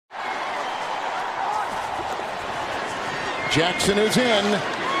Jackson is in.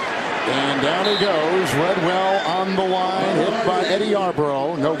 And down he goes. Redwell on the line. Hit by Eddie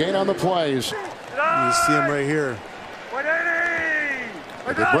Yarborough. No gain on the plays. You see him right here.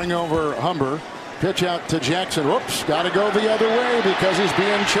 They bring over Humber. Pitch out to Jackson. Whoops. Got to go the other way because he's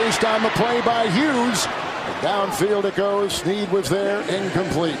being chased on the play by Hughes. And downfield it goes. Snead was there.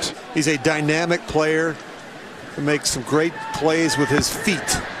 Incomplete. He's a dynamic player who makes some great plays with his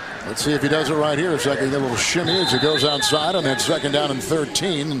feet. Let's see if he does it right here. Second, a little shimmy as he goes outside on that second down and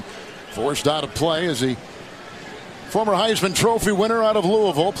 13. And forced out of play as the former Heisman Trophy winner out of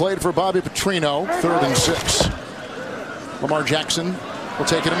Louisville played for Bobby Petrino. 3rd and 6. Lamar Jackson will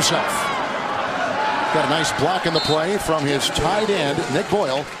take it himself. Got a nice block in the play from his tight end, Nick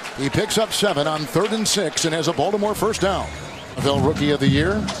Boyle. He picks up 7 on 3rd and 6 and has a Baltimore first down. NFL Rookie of the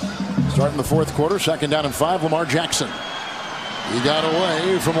Year. Starting the 4th quarter, 2nd down and 5, Lamar Jackson. He got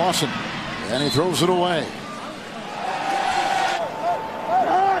away from Lawson, and he throws it away.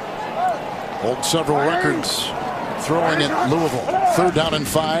 Holds several records throwing at Louisville. 3rd down and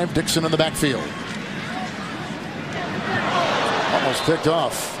 5, Dixon in the backfield. Almost picked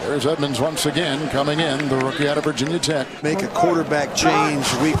off. There's Edmonds once again coming in, the rookie out of Virginia Tech. Make a quarterback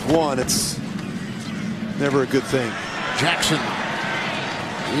change week 1. It's never a good thing. Jackson.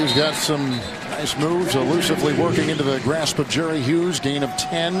 He's got some nice moves, elusively working into the grasp of Jerry Hughes. Gain of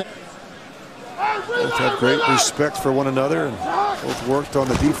 10. Both have great respect for one another and both worked on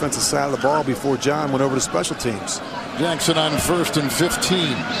the defensive side of the ball before John went over to special teams. Jackson on 1st and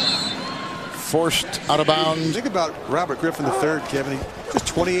 15. Forced out of bounds. Think about Robert Griffin III, Kevin. He's just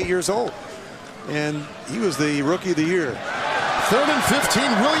 28 years old, and he was the Rookie of the Year. 3rd and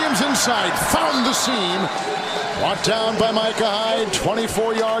 15. Williams inside, found the seam. Brought down by Micah Hyde.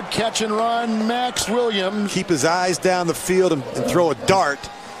 24-yard catch and run. Max Williams. Keep his eyes down the field and throw a dart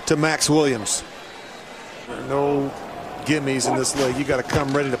to Max Williams. No gimmies in this league. You got to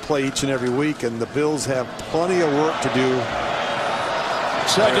come ready to play each and every week, and the Bills have plenty of work to do.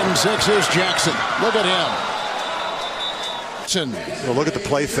 2nd and 6 is Jackson. Look at him. Well, look at the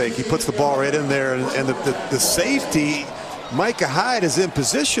play fake. He puts the ball right in there, and the safety, Micah Hyde, is in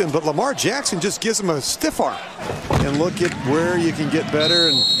position, but Lamar Jackson just gives him a stiff arm. And look at where you can get better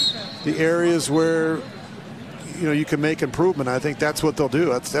and the areas where you can make improvement. I think that's what they'll do.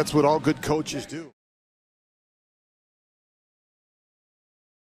 That's what all good coaches do.